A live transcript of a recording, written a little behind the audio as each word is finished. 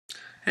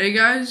Hey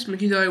guys,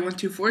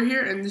 McKeeDolly124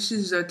 here, and this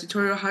is a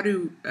tutorial how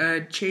to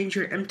change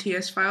your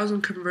MTS files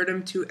and convert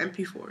them to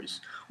MP4s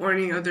or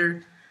any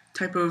other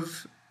type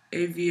of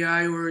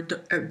AVI or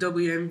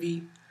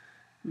WMV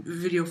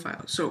video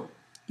file. So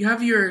you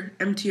have your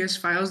MTS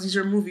files; these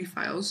are movie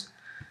files.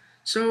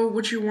 So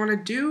what you want to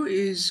do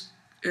is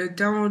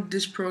download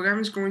this program.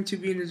 It's going to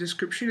be in the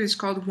description. It's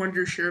called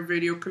Wondershare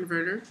Video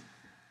Converter.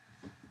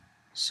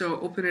 So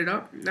open it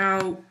up.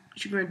 Now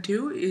what you're going to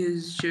do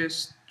is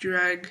just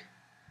drag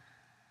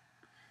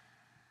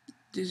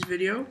this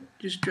video,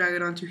 just drag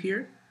it onto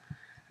here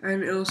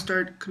and it'll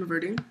start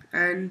converting,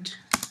 and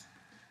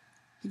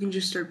you can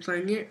just start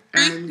playing it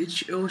and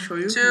it'll show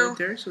you right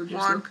there. So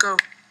just look. Go.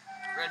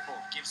 Red Bull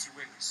gives you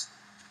wings.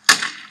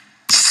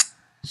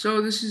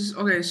 So this is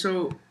okay,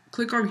 so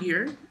click on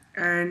here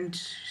and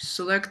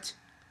select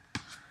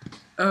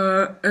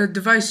a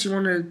device you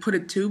want to put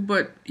it to,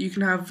 but you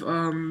can have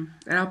an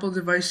Apple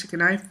device like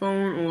an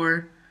iPhone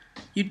or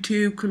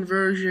YouTube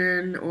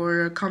conversion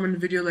or a common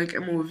video like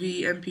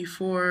MOV,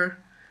 MP4,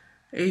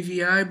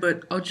 AVI,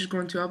 but I'll just go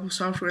into Apple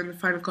software and the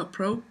Final Cut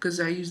Pro because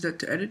I use that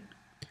to edit.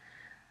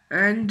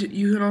 And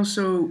you can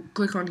also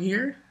click on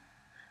here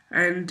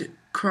and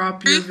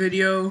crop your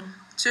video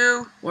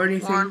or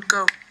anything.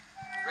 Go.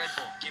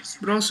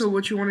 But also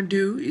what you want to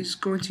do is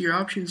go into your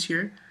options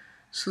here,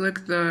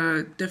 select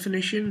the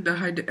definition,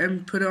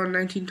 and put it on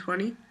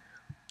 1920,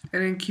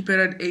 and then keep it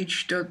at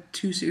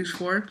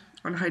H.264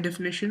 on high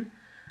definition,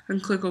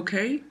 and click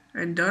OK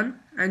and done,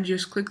 and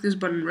just click this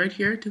button right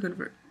here to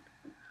convert.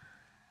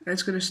 And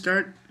it's gonna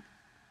start,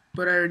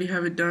 but I already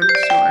have it done,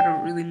 so I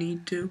don't really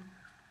need to.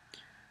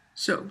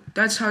 So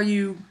that's how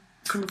you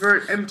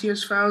convert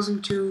MTS files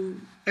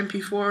into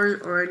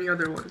MP4 or any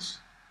other ones.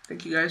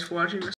 Thank you guys for watching.